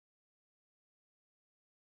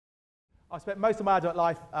I spent most of my adult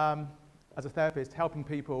life as a therapist helping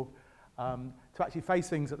people to actually face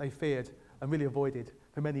things that they feared and really avoided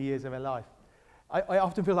for many years of their life. I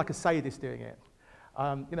often feel like a sadist doing it.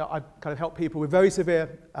 You know, I kind of help people with very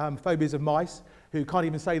severe phobias of mice who can't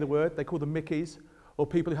even say the word. They call them Mickeys. Or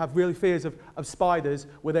people who have real fears of spiders,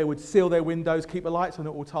 where they would seal their windows, keep the lights on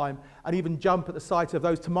at all time, and even jump at the sight of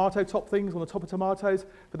those tomato top things on the top of tomatoes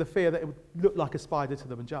for the fear that it would look like a spider to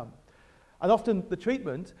them and jump. And often the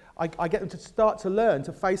treatment, I get them to start to learn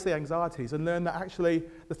to face the anxieties and learn that actually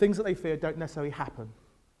the things that they fear don't necessarily happen.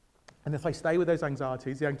 And if they stay with those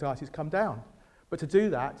anxieties, the anxieties come down. But to do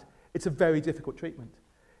that, it's a very difficult treatment.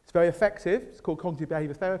 It's very effective. It's called cognitive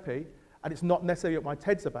behaviour therapy, and it's not necessarily what my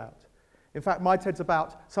TED's about. In fact, my TED's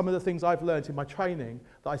about some of the things I've learned in my training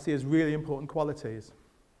that I see as really important qualities.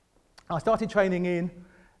 I started training in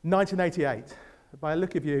 1988. By a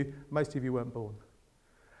look of you, most of you weren't born.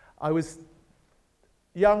 I was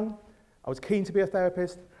young, I was keen to be a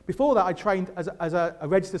therapist. Before that, I trained as a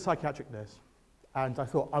registered psychiatric nurse. And I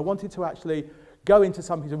thought I wanted to actually go into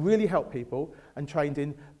something to really help people, and trained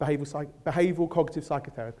in behavioural cognitive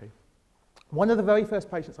psychotherapy. One of the very first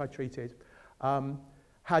patients I treated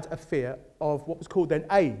had a fear of what was called then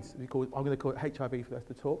AIDS. I'm going to call it HIV for the rest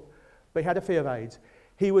of the talk. But he had a fear of AIDS.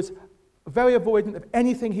 He was very avoidant of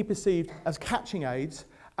anything he perceived as catching AIDS,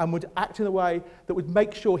 and would act in a way that would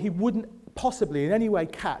make sure he wouldn't possibly in any way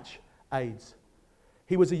catch AIDS.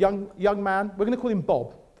 He was a young man. We're going to call him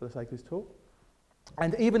Bob for the sake of this talk.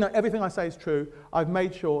 And even though everything I say is true, I've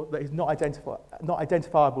made sure that he's not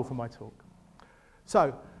identifiable from my talk.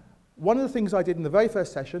 So, one of the things I did in the very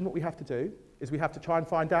first session, what we have to do, is we have to try and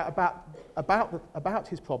find out about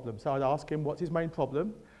his problem. So I'd ask him, what's his main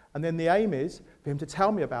problem? And then the aim is for him to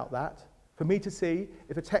tell me about that, for me to see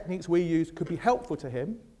if the techniques we use could be helpful to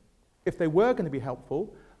him. If they were going to be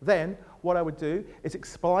helpful, then what I would do is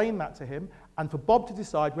explain that to him, and for Bob to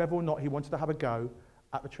decide whether or not he wanted to have a go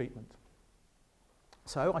at the treatment.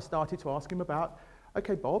 So I started to ask him about,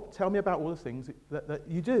 okay, Bob, tell me about all the things that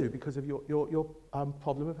you do because of your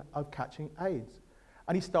problem of catching AIDS.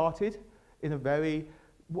 And he started in a very,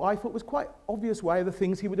 what I thought was quite obvious way, the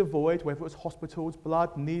things he would avoid, whether it was hospitals,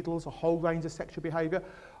 blood, needles, a whole range of sexual behaviour.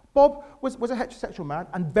 Bob was a heterosexual man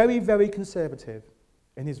and very, very conservative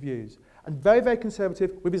in his views, and very, very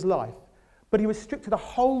conservative with his life. But he restricted a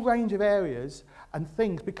whole range of areas and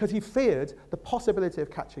things because he feared the possibility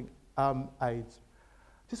of catching AIDS.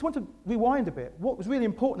 Just want to rewind a bit. What was really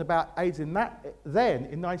important about AIDS in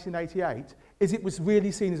 1988 is it was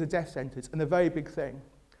really seen as a death sentence and a very big thing.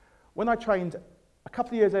 When I trained a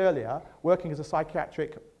couple of years earlier, working as a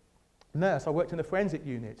psychiatric nurse, I worked in a forensic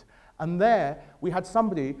unit, and there we had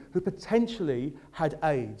somebody who potentially had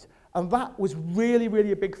AIDS. And that was really,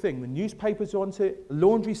 really a big thing. The newspapers were onto it,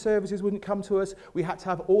 laundry services wouldn't come to us, we had to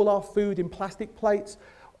have all our food in plastic plates.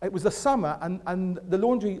 It was the summer, and the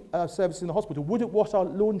laundry services in the hospital wouldn't wash our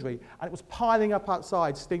laundry, and it was piling up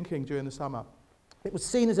outside, stinking during the summer. It was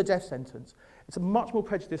seen as a death sentence. It's much more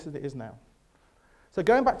prejudiced than it is now. So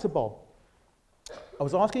going back to Bob, I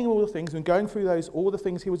was asking him all the things and going through all the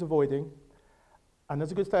things he was avoiding, and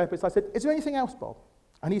as a good therapist, I said, is there anything else, Bob?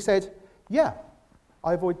 And he said, yeah,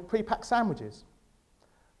 I avoid pre-packed sandwiches.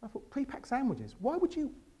 I thought, pre-packed sandwiches? Why would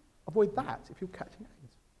you avoid that if you're catching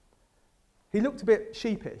AIDS? He looked a bit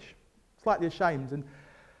sheepish, slightly ashamed, and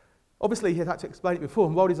obviously he had to explain it before,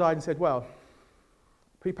 and rolled his eye and said, well,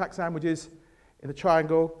 pre-packed sandwiches in a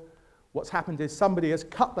triangle, what's happened is somebody has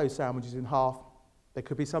cut those sandwiches in half. There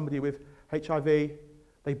could be somebody with HIV,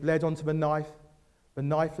 they bled onto the knife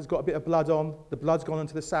has got a bit of blood on, the blood's gone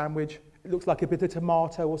onto the sandwich, it looks like a bit of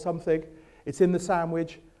tomato or something, it's in the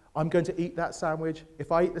sandwich, I'm going to eat that sandwich.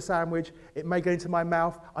 If I eat the sandwich, it may go into my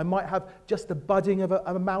mouth. I might have just the budding of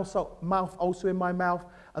a mouth ulcer in my mouth,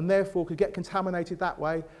 and therefore could get contaminated that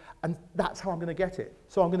way, and that's how I'm going to get it.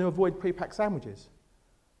 So I'm going to avoid pre-packed sandwiches.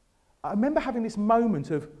 I remember having this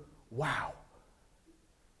moment of, wow.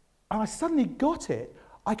 And I suddenly got it.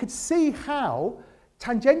 I could see how,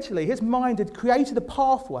 tangentially, his mind had created a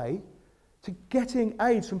pathway to getting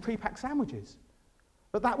AIDS from pre-packed sandwiches.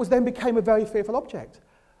 But that then became a very fearful object.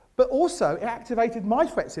 But also, it activated my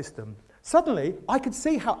threat system. Suddenly, I could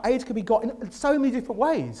see how AIDS could be got in so many different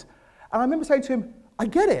ways. And I remember saying to him, I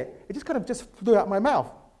get it. It just flew out of my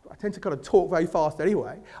mouth. I tend to kind of talk very fast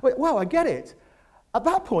anyway. I went, wow, I get it. At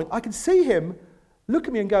that point, I could see him look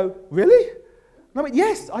at me and go, really? And I went,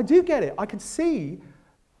 yes, I do get it. I could see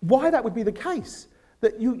why that would be the case.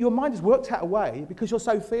 That your mind has worked out a way, because you're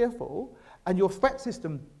so fearful, and your threat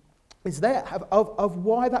system is there of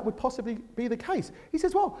why that would possibly be the case. He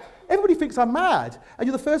says, well, everybody thinks I'm mad, and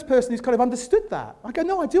you're the first person who's kind of understood that. I go,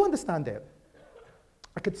 no, I do understand it.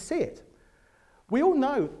 I could see it. We all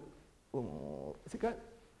know,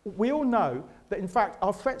 we all know that in fact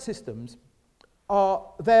our threat systems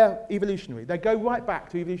they're evolutionary. They go right back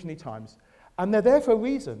to evolutionary times, and they're there for a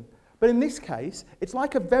reason. But in this case, it's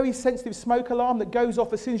like a very sensitive smoke alarm that goes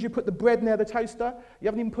off as soon as you put the bread near the toaster. You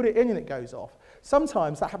haven't even put it in and it goes off.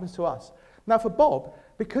 Sometimes that happens to us. Now for Bob,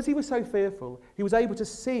 because he was so fearful, he was able to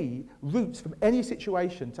see routes from any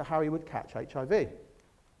situation to how he would catch HIV.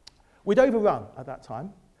 We'd overrun at that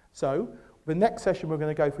time, so the next session we're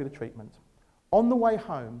going to go through the treatment. On the way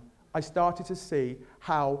home, I started to see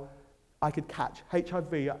how I could catch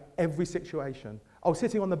HIV at every situation. I was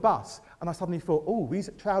sitting on the bus and I suddenly thought, oh, these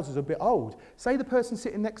trousers are a bit old. Say the person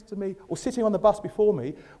sitting next to me or sitting on the bus before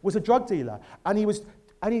me was a drug dealer, and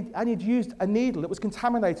he'd used a needle that was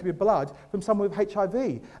contaminated with blood from someone with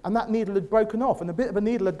HIV, and that needle had broken off and a bit of a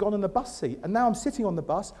needle had gone in the bus seat, and now I'm sitting on the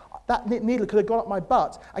bus, that needle could have gone up my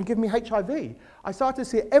butt and given me HIV. I started to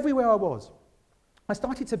see it everywhere I was. I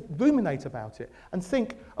started to ruminate about it and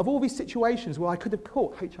think of all these situations where I could have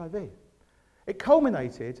caught HIV. It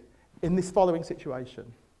culminated in this following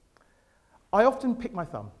situation. I often pick my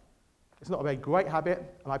thumb. It's not a very great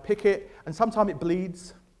habit, and I pick it, and sometimes it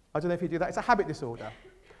bleeds. I don't know if you do that. It's a habit disorder.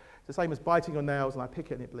 It's the same as biting your nails, and I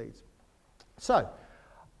pick it and it bleeds. So,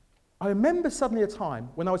 I remember suddenly a time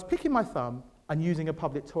when I was picking my thumb and using a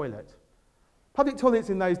public toilet. Public toilets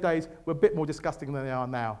in those days were a bit more disgusting than they are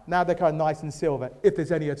now. Now they're kind of nice and silver, if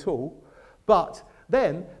there's any at all. But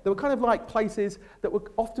then there were kind of like places that were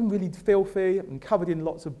often really filthy and covered in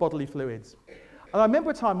lots of bodily fluids. And I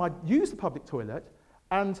remember a time I used the public toilet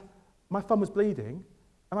and my thumb was bleeding,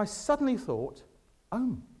 and I suddenly thought,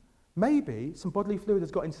 oh, maybe some bodily fluid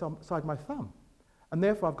has got inside my thumb, and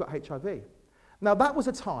therefore I've got HIV. Now that was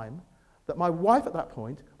a time that my wife at that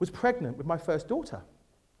point was pregnant with my first daughter.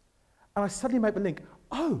 And I suddenly made the link,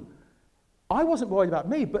 oh, I wasn't worried about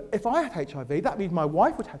me, but if I had HIV, that means my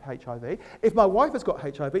wife would have HIV. If my wife has got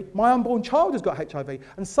HIV, my unborn child has got HIV.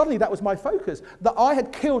 And suddenly that was my focus, that I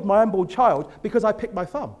had killed my unborn child because I picked my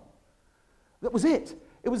thumb. That was it.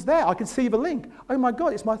 It was there. I could see the link. Oh my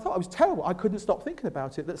God, it's my thought. I was terrible. I couldn't stop thinking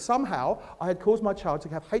about it, that somehow I had caused my child to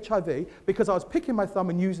have HIV because I was picking my thumb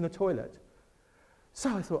and using the toilet.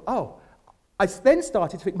 So I thought, oh. I then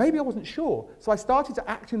started to think, maybe I wasn't sure. So I started to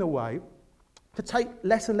act in a way to take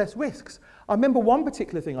less and less risks. I remember one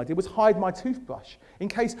particular thing I did was hide my toothbrush in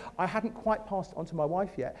case I hadn't quite passed it on to my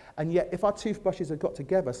wife yet, and yet if our toothbrushes had got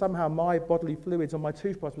together, somehow my bodily fluids on my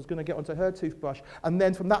toothbrush was going to get onto her toothbrush, and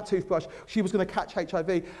then from that toothbrush she was going to catch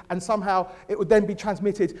HIV, and somehow it would then be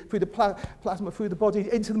transmitted through the plasma through the body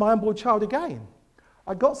into my unborn child again.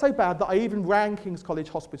 I got so bad that I even rang King's College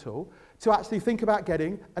Hospital to actually think about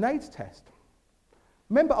getting an AIDS test.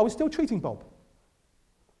 Remember, I was still treating Bob,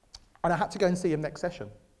 and I had to go and see him next session.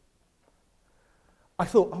 I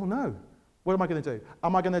thought, oh no, what am I going to do?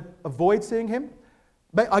 Am I going to avoid seeing him?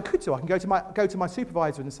 I could do. I can go to my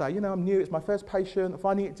supervisor and say, you know, I'm new, it's my first patient, I'm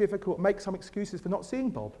finding it difficult, make some excuses for not seeing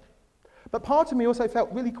Bob. But part of me also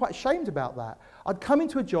felt really quite ashamed about that. I'd come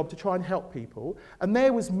into a job to try and help people, and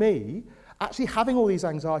there was me actually having all these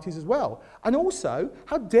anxieties as well. And also,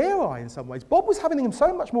 how dare I in some ways? Bob was having them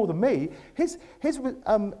so much more than me. His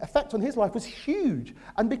effect on his life was huge.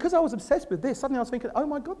 And because I was obsessed with this, suddenly I was thinking, oh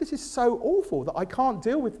my God, this is so awful that I can't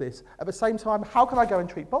deal with this. At the same time, how can I go and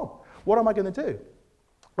treat Bob? What am I going to do?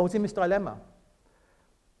 I was in this dilemma.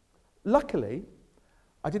 Luckily,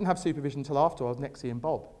 I didn't have supervision until after I was next seeing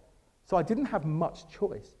Bob. So I didn't have much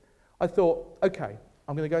choice. I thought, okay,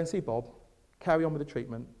 I'm going to go and see Bob, carry on with the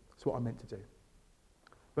treatment. That's what I meant to do.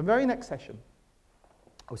 The very next session,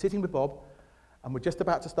 I was sitting with Bob, and we're just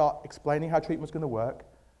about to start explaining how treatment was going to work.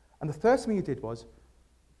 And the first thing he did was,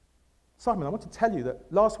 Simon, I want to tell you that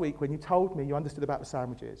last week when you told me you understood about the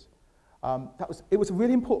sandwiches, it was a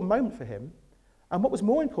really important moment for him. And what was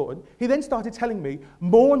more important, he then started telling me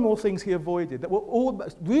more and more things he avoided that were all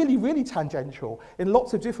really, really tangential in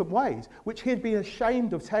lots of different ways, which he had been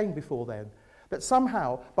ashamed of saying before then. That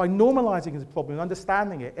somehow, by normalising his problem and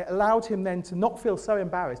understanding it, it allowed him then to not feel so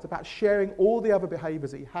embarrassed about sharing all the other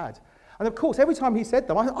behaviours that he had. And of course, every time he said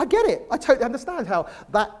them, I get it. I totally understand how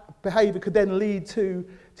that behaviour could then lead to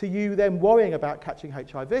you then worrying about catching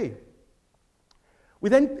HIV. We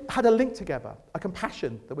then had a link together, a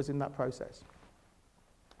compassion that was in that process.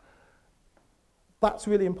 That's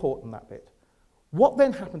really important, that bit. What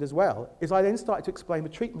then happened as well is I then started to explain the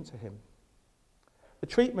treatment to him. The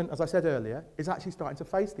treatment, as I said earlier, is actually starting to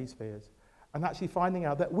face these fears and actually finding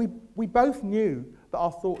out that we both knew that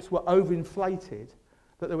our thoughts were overinflated,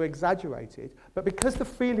 that they were exaggerated, but because the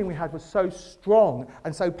feeling we had was so strong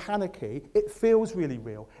and so panicky, it feels really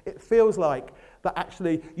real. It feels like that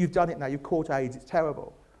actually you've done it now, you've caught AIDS, it's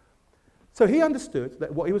terrible. So he understood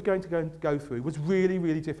that what he was going to go through was really,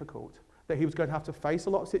 really difficult, that he was going to have to face a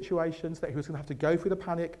lot of situations, that he was going to have to go through the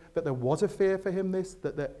panic, that there was a fear for him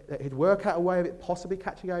that he'd work out a way of it possibly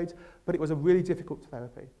catching AIDS, but it was a really difficult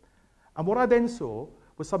therapy. And what I then saw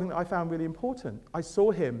was something that I found really important. I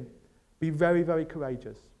saw him be very, very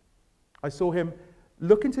courageous. I saw him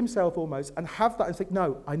look into himself almost and have that and think,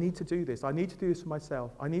 no, I need to do this. I need to do this for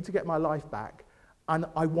myself. I need to get my life back. And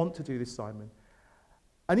I want to do this, Simon.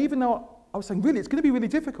 And even though I was saying, really, it's going to be really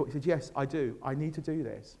difficult, he said, yes, I do. I need to do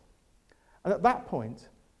this. And at that point,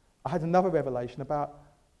 I had another revelation about,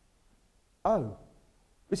 oh,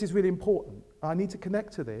 this is really important. I need to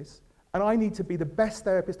connect to this. And I need to be the best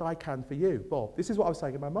therapist I can for you, Bob. This is what I was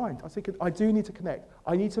saying in my mind. I was thinking, I do need to connect.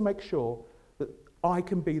 I need to make sure that I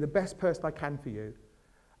can be the best person I can for you.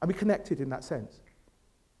 And we connected in that sense.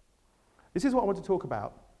 This is what I want to talk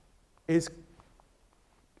about, is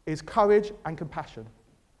courage and compassion.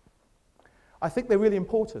 I think they're really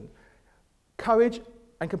important. Courage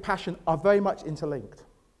and compassion are very much interlinked.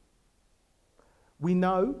 We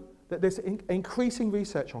know that there's increasing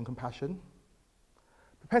research on compassion.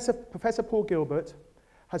 Professor Paul Gilbert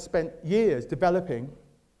has spent years developing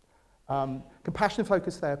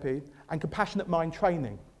compassion-focused therapy and compassionate mind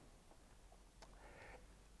training.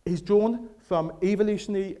 He's drawn from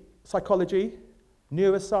evolutionary psychology,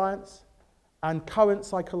 neuroscience, and current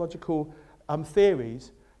psychological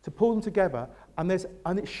theories to pull them together, and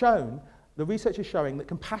it's shown, the research is showing that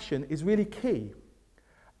compassion is really key.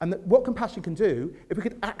 And that what compassion can do, if we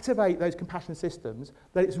could activate those compassion systems,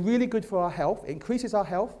 that it's really good for our health. It increases our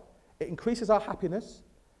health, it increases our happiness,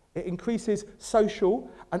 it increases social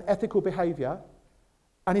and ethical behaviour,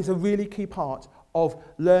 and is a really key part of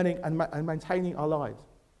learning and maintaining our lives.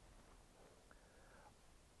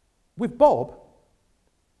 With Bob,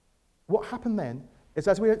 what happened then is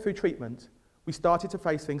as we went through treatment, we started to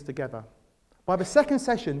face things together. By the second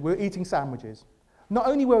session, we were eating sandwiches. Not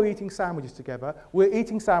only were we eating sandwiches together, we were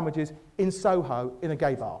eating sandwiches in Soho in a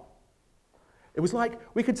gay bar. It was like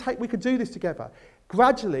we could do this together.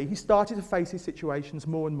 Gradually, he started to face his situations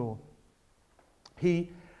more and more.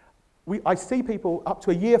 I see people up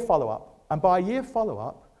to a year follow-up, and by a year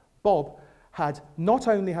follow-up, Bob had not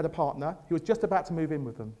only had a partner, he was just about to move in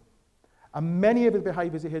with them. And many of the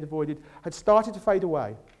behaviours he had avoided had started to fade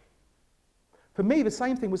away. For me, the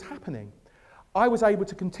same thing was happening. I was able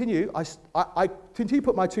to continue. I continued to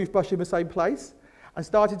put my toothbrush in the same place and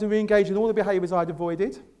started to re-engage in all the behaviours I'd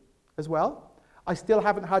avoided as well. I still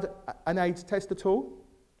haven't had an AIDS test at all.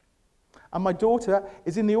 And my daughter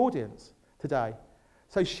is in the audience today.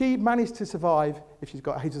 So she managed to survive, if she's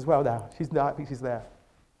got AIDS as well now. I think she's there.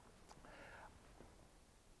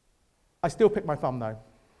 I still pick my thumb though.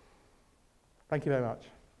 Thank you very much.